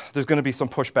there's going to be some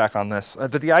pushback on this.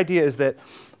 But the idea is that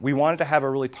we wanted to have a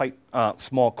really tight,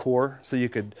 small core, so you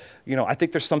could, I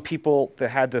think there's some people that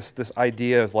had this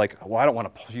idea of like, well, I don't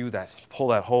want to pull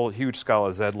that whole huge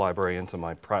Scalaz library into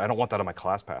my, I don't want that on my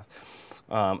class path.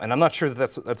 And I'm not sure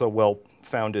that that's a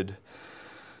well-founded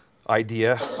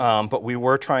idea, but we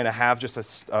were trying to have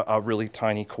just a really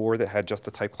tiny core that had just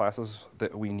the type classes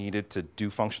that we needed to do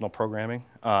functional programming,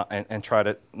 and try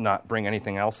to not bring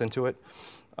anything else into it.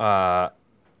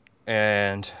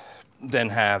 And then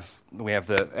we have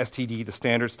the STD, the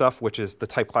standard stuff, which is the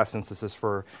type class instances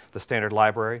for the standard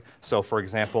library. So for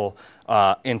example,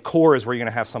 in core is where you're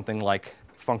going to have something like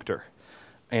functor.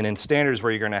 And in standard is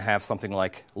where you're going to have something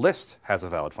like list has a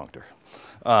valid functor.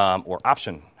 Or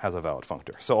option has a valid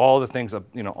functor. So all the things,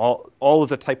 all of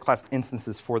the type class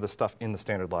instances for the stuff in the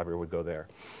standard library would go there.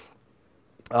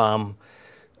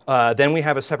 Then we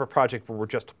have a separate project where we're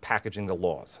just packaging the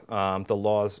laws. The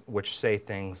laws which say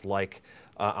things like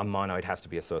a monoid has to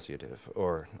be associative,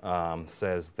 or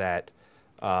says that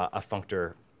a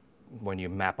functor, when you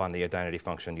map on the identity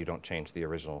function, you don't change the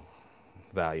original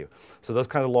value. So those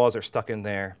kind of laws are stuck in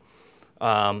there.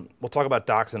 We'll talk about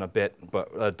docs in a bit,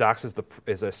 but docs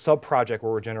is a sub-project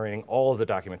where we're generating all of the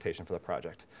documentation for the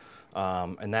project.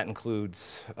 And that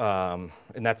includes, and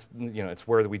that's, it's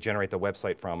where we generate the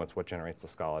website from. It's what generates the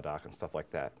Scala doc and stuff like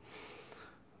that.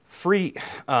 Free,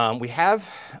 we have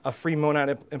a free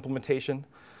monad implementation,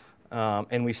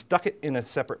 and we stuck it in a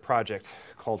separate project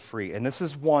called free. And this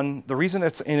is one, the reason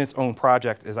it's in its own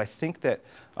project is I think that,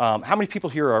 how many people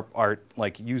here are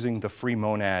like using the free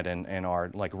monad and are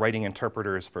like writing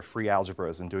interpreters for free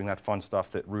algebras and doing that fun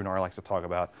stuff that Runar likes to talk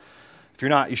about? If you're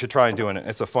not, you should try doing it.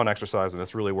 It's a fun exercise and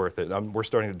it's really worth it. We're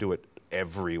starting to do it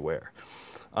everywhere.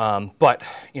 But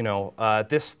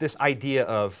this idea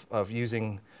of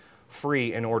using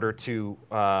free in order to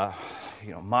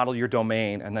model your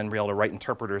domain and then be able to write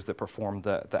interpreters that perform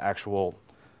the actual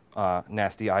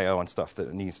nasty I/O and stuff that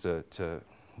it needs to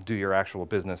do your actual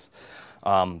business.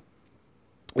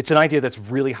 It's an idea that's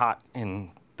really hot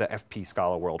in the FP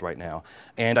Scala world right now,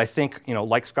 and I think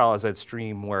like Scalaz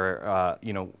Stream, where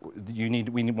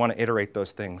we want to iterate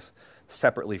those things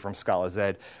separately from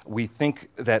Scalaz. We think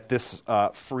that this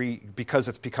free, because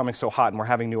it's becoming so hot and we're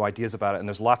having new ideas about it, and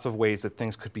there's lots of ways that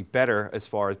things could be better as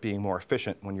far as being more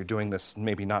efficient when you're doing this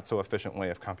maybe not so efficient way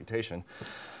of computation,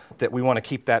 that we want to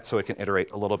keep that so it can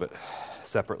iterate a little bit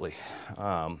separately.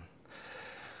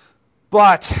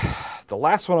 But the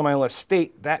last one on my list,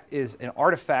 state, that is an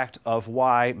artifact of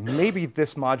why maybe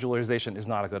this modularization is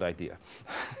not a good idea.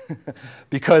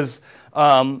 Because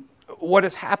what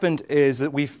has happened is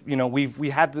that we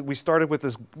started with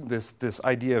this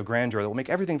idea of grandeur that will make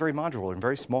everything very modular and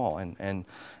very small and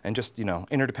just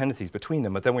interdependencies between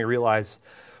them. But then we realized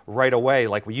right away,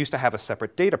 like we used to have a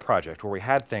separate data project where we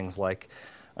had things like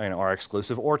our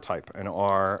exclusive OR type and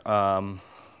our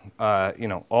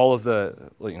all of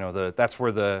that's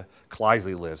where the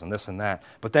Kleisli lives and this and that.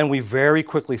 But then we very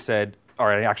quickly said, all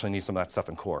right, I actually need some of that stuff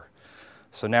in core.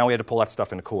 So now we had to pull that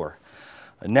stuff into core.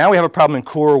 Now we have a problem in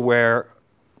core where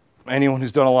anyone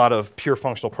who's done a lot of pure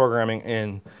functional programming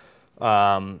in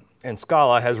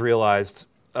Scala has realized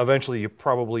eventually you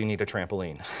probably need a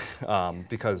trampoline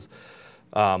because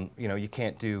you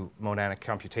can't do monadic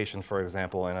computation, for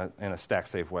example, in a stack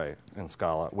safe way in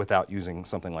Scala without using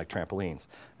something like trampolines.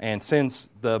 And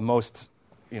since the most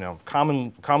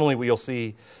commonly what you'll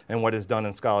see and what is done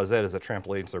in Scalaz is that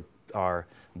trampolines are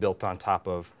built on top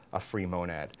of a free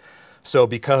monad. So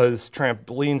because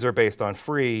trampolines are based on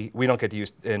free, we don't get to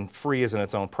use, and free is in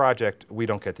its own project, we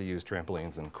don't get to use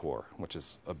trampolines in core, which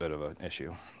is a bit of an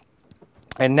issue.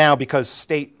 And now because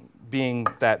state being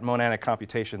that monadic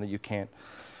computation that you can't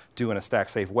do in a stack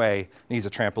safe way needs a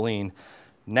trampoline,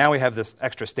 now we have this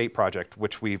extra state project,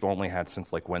 which we've only had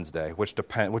since like Wednesday, which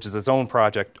is its own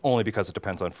project only because it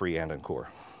depends on free and in core.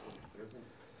 Doesn't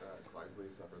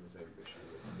Scalaz suffer the same issue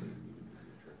as state needing to be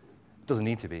a trampoline? Doesn't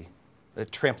need to be. A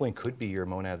trampoline could be your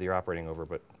monad that you're operating over,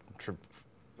 but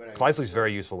Scalaz is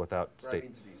very useful without state. I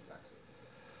mean to be stack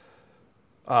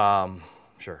safe.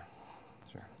 Sure.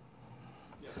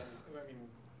 Yeah, I mean,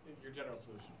 your general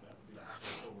solution to that would be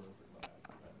over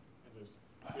and just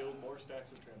build more stacks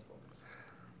of transformers.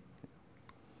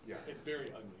 Yeah. It's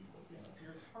very ugly.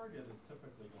 Your target is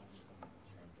typically going to be something that's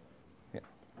trampoline. Yeah.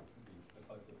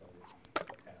 Because of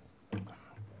the tasks.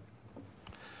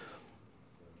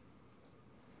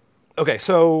 Okay,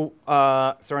 so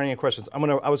if there are any questions, I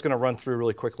was gonna run through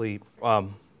really quickly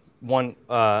one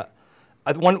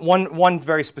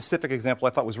very specific example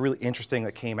I thought was really interesting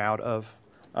that came out of.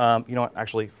 You know what?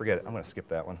 Actually, forget it. I'm gonna skip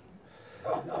that one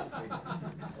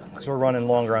because we're running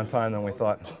longer on time than we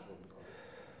thought.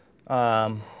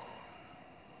 All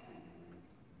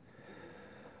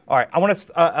right, I was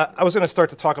going to start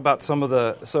to talk about some of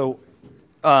the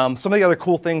other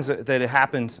cool things that had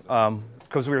happened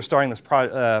because we were starting this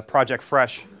project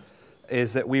fresh,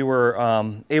 is that we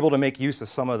were able to make use of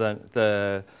some of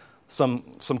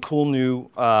some cool new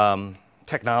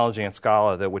technology in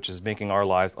Scala which is making our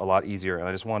lives a lot easier. And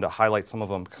I just wanted to highlight some of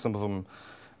them because some of them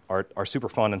are super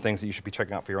fun and things that you should be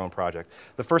checking out for your own project.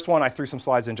 The first one I threw some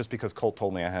slides in just because Colt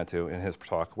told me I had to in his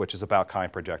talk, which is about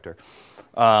kind projector.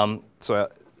 So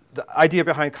the idea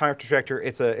behind kind projector,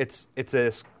 it's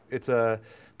a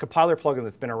compiler plugin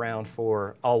that's been around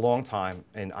for a long time,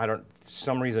 and for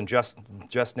some reason just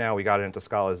now we got it into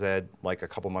Scalaz like a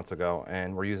couple months ago,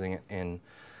 and we're using it in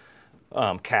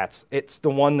CATS. It's the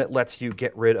one that lets you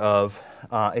get rid of,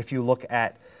 if you look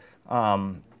at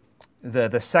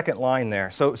the second line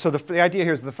there. So the idea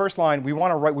here is the first line, we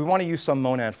want to use some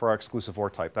monad for our exclusive OR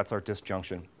type. That's our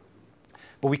disjunction.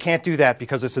 But we can't do that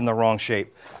because it's in the wrong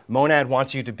shape. Monad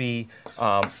wants you to be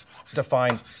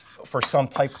defined for some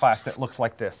type class that looks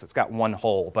like this. It's got one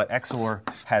hole, but XOR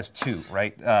has two,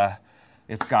 right?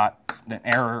 It's got an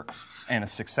error and a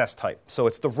success type. So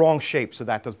it's the wrong shape, so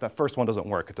that first one doesn't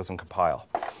work. It doesn't compile.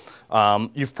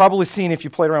 You've probably seen, if you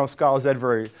played around with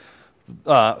Scalaz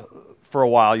for a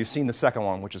while, you've seen the second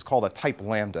one, which is called a type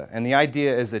lambda. And the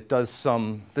idea is it does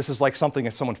this is like something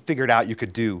that someone figured out you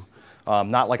could do.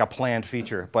 Not like a planned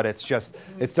feature, but it's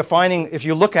defining, if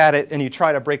you look at it and you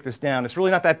try to break this down, it's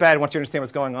really not that bad once you understand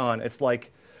what's going on. It's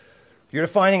like you're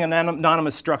defining an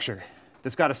anonymous structure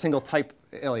that's got a single type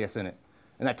alias in it.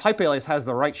 And that type alias has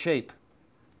the right shape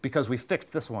because we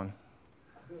fixed this one.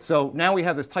 So now we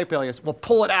have this type alias. We'll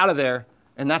pull it out of there,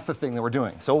 and that's the thing that we're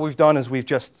doing. So what we've done is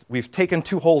we've taken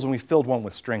two holes and we filled one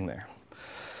with string there.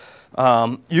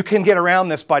 You can get around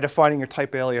this by defining your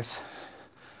type alias.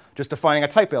 Just defining a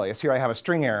type alias. Here I have a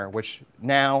string error, which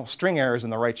now string error is in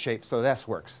the right shape, so this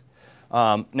works.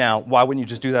 Now, why wouldn't you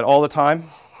just do that all the time?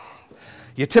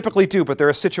 You typically do, but there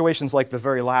are situations like the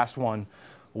very last one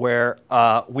where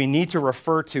we need to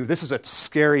refer to, this is a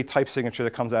scary type signature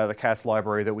that comes out of the CATS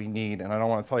library that we need, and I don't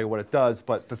want to tell you what it does,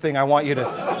 but the thing I want you to,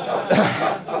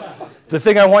 the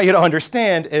thing I want you to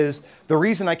understand is the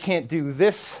reason I can't do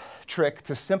this trick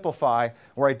to simplify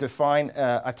where I define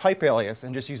a type alias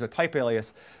and just use a type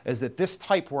alias is that this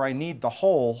type where I need the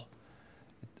hole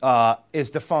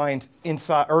is defined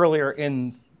earlier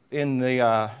in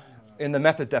the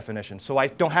method definition. So I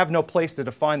don't have no place to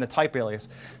define the type alias,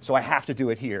 so I have to do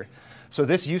it here. So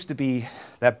this used to be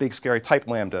that big scary type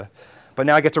lambda, but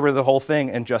now I get to rid of the whole thing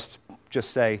and just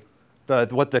say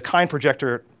what the kind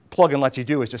projector plugin lets you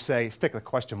do is just say stick a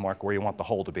question mark where you want the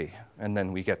hole to be, and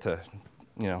then we get to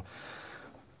yeah,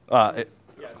 it's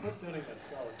worth noting that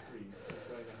Scala 3 is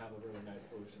going to have a really nice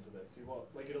solution to this. You won't,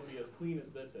 like, it'll be as clean as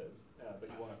this is, but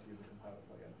you won't have to use a compiler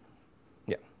plugin.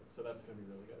 Yeah. So that's going to be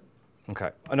really good.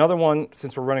 Okay. Another one,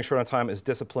 since we're running short on time, is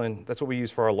discipline. That's what we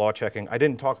use for our law checking. I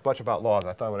didn't talk much about laws.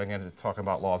 I thought I would get into talking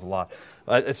about laws a lot.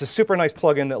 It's a super nice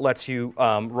plugin that lets you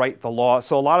write the law.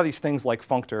 So a lot of these things like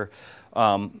functor,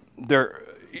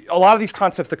 a lot of these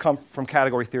concepts that come from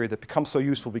category theory that become so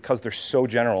useful because they're so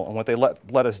general. And what they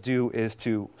let us do is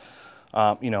to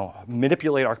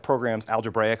manipulate our programs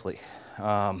algebraically.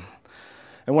 And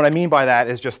what I mean by that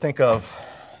is just think of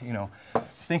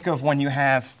when you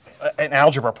have an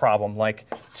algebra problem like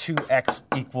 2x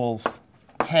equals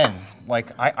 10. Like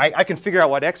I can figure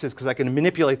out what x is because I can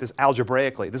manipulate this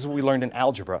algebraically. This is what we learned in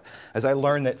algebra. As I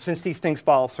learned that since these things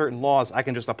follow certain laws, I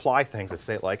can just apply things that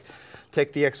say like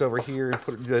take the x over here and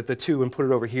put the 2 and put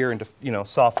it over here and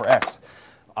solve for x.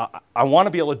 I want to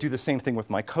be able to do the same thing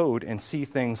with my code and see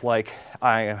things like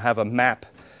I have a map.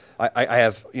 I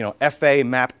have FA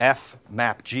map F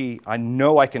map G. I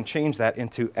know I can change that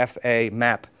into FA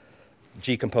map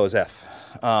G compose F.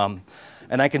 And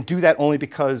I can do that only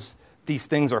because these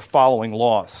things are following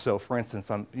laws. So for instance,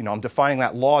 I'm defining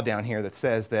that law down here that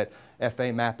says that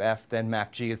FA map F then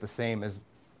map G is the same as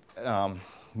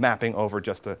mapping over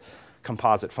just a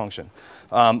composite function.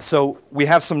 So we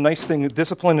have some nice thing.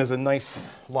 Discipline is a nice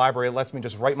library. It lets me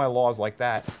just write my laws like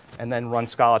that and then run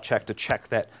Scala check to check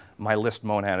that my list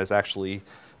monad is actually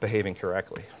behaving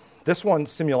correctly. This one,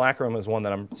 simulacrum, is one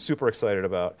that I'm super excited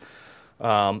about.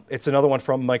 It's another one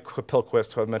from Mike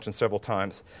Pilquist, who I've mentioned several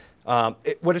times.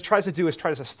 What it tries to do is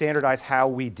try to standardize how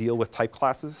we deal with type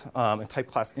classes and type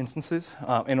class instances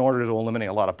in order to eliminate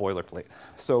a lot of boilerplate.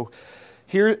 So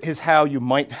here is how you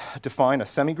might define a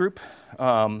semigroup.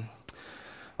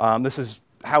 This is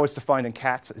how it's defined in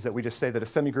CATS, is that we just say that a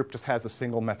semigroup just has a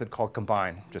single method called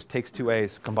combine. Just takes two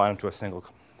A's, combine them to a single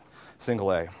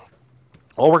A.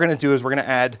 All we're going to do is we're going to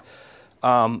add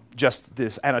just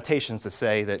these annotations to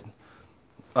say that,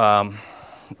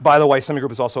 by the way,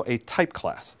 semigroup is also a type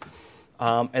class.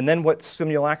 And then what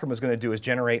simulacrum is going to do is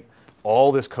generate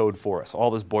all this code for us,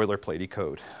 all this boilerplatey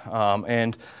code.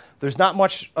 And there's not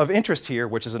much of interest here,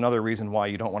 which is another reason why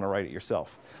you don't want to write it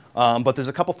yourself. But there's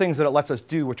a couple things that it lets us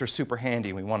do which are super handy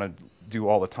and we want to do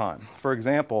all the time. For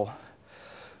example,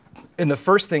 in the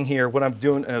first thing here, what I'm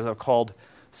doing is I've called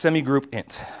semigroup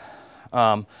int.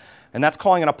 And that's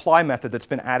calling an apply method that's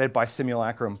been added by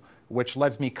simulacrum, which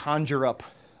lets me conjure up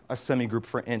a semigroup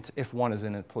for int if one is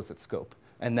in implicit scope,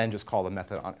 and then just call the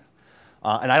method on it.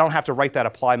 And I don't have to write that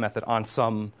apply method on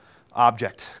some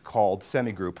object called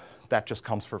semigroup. That just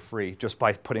comes for free just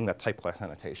by putting that type class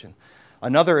annotation.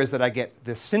 Another is that I get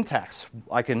this syntax.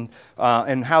 I can,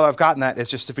 and how I've gotten that is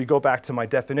just if you go back to my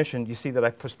definition, you see that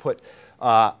I just put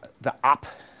the op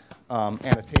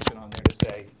annotation on there to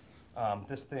say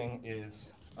this thing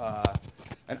is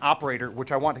an operator,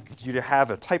 which I want you to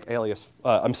have a type alias,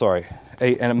 and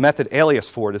a method alias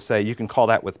for to say you can call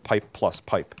that with pipe plus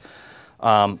pipe.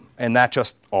 And that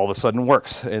just all of a sudden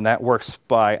works. And that works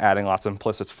by adding lots of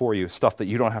implicits for you, stuff that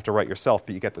you don't have to write yourself,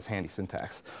 but you get this handy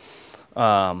syntax.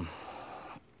 And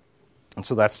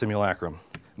so that's simulacrum.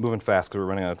 Moving fast because we're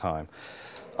running out of time.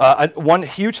 One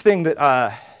huge thing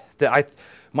that,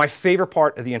 my favorite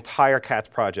part of the entire CATS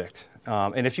project,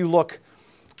 and if you look,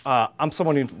 I'm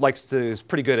someone who is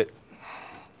pretty good at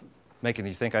making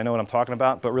you think I know what I'm talking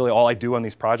about, but really all I do on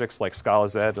these projects like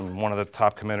Scalaz, I'm one of the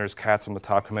top committers, CATS, I'm the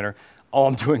top committer. All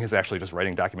I'm doing is actually just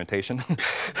writing documentation.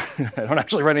 I don't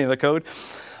actually write any of the code.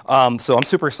 So I'm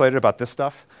super excited about this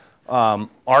stuff.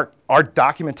 Our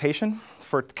documentation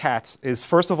for CATS is,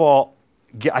 first of all,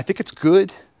 I think it's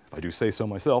good, if I do say so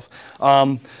myself,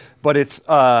 but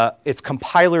it's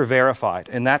compiler verified,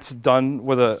 and that's done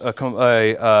with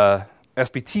a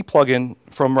SBT plugin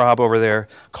from Rob over there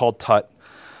called Tut.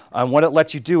 And what it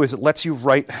lets you do is it lets you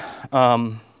write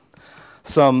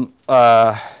some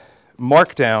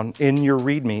markdown in your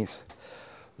READMEs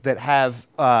that have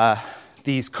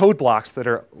these code blocks that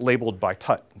are labeled by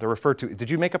Tut. They're referred to. Did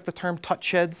you make up the term Tut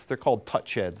sheds? They're called Tut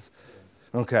sheds.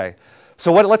 Okay.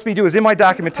 So what it lets me do is in my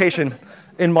documentation,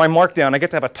 in my markdown, I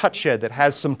get to have a Tut shed that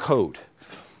has some code,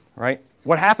 right?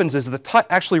 What happens is the Tut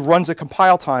actually runs at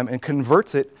compile time and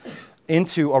converts it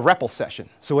into a REPL session.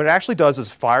 So what it actually does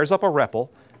is fires up a REPL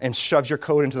and shoves your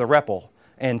code into the REPL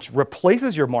and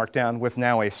replaces your markdown with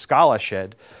now a Scala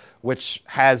shed, which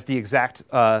has the exact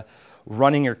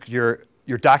running your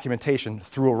documentation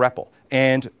through a REPL.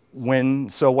 And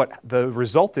so what the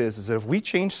result is that if we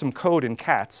change some code in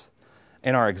CATS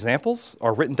and our examples,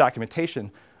 our written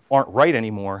documentation, aren't right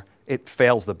anymore, it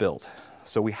fails the build.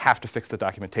 So we have to fix the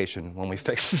documentation when we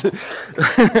fix it.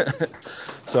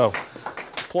 So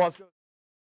applause goes